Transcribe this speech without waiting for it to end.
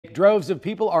Droves of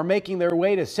people are making their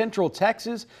way to Central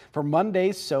Texas for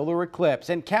Monday's solar eclipse,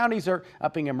 and counties are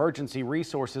upping emergency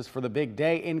resources for the big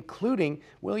day, including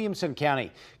Williamson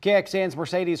County. KXAN's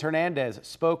Mercedes Hernandez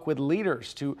spoke with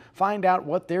leaders to find out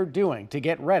what they're doing to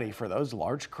get ready for those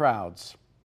large crowds.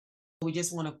 We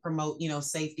just want to promote,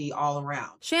 safety all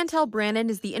around. Chantel Brannon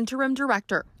is the interim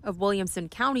director of Williamson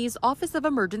County's Office of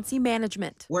Emergency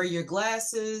Management. Wear your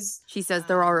glasses. She says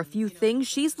there are a few things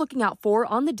she's looking out for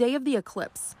on the day of the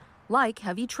eclipse, like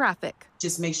heavy traffic.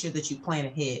 Just make sure that you plan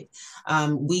ahead.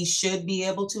 We should be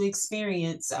able to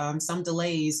experience some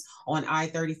delays on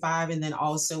I-35 and then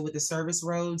also with the service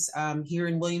roads here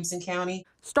in Williamson County.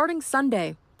 Starting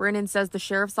Sunday, Brannon says the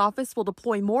sheriff's office will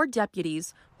deploy more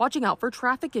deputies watching out for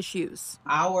traffic issues.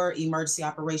 Our emergency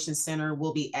operations center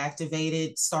will be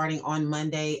activated starting on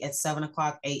Monday at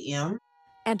 7:00 a.m.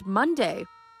 And Monday,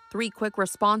 3 quick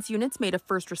response units made of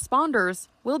first responders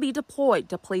will be deployed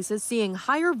to places seeing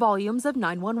higher volumes of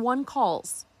 911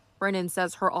 calls. Brennan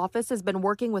says her office has been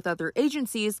working with other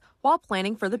agencies while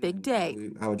planning for the big day.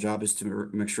 Our job is to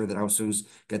make sure that our students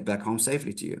get back home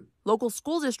safely to you. Local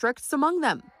school districts among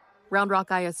them. Round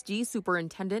Rock ISD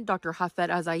Superintendent Dr. Hafed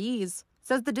Azaiz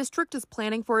says the district is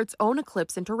planning for its own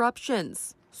eclipse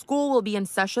interruptions. School will be in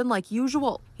session like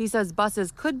usual. He says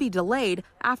buses could be delayed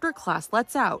after class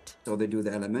lets out. So they do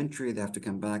the elementary, they have to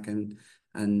come back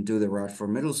and do the route for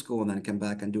middle school and then come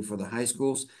back and do for the high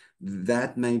schools.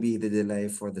 That may be the delay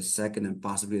for the second and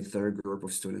possibly the third group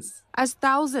of students. As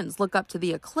thousands look up to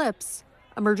the eclipse,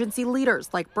 emergency leaders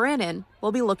like Brannon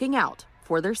will be looking out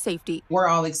for their safety. We're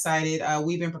all excited.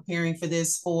 We've been preparing for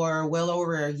this for well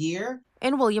over a year.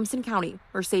 In Williamson County,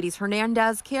 Mercedes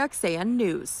Hernandez, KXAN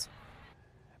News.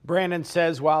 Brannon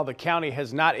says while the county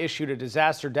has not issued a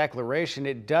disaster declaration,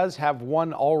 it does have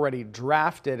one already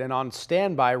drafted and on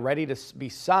standby ready to be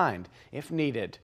signed if needed.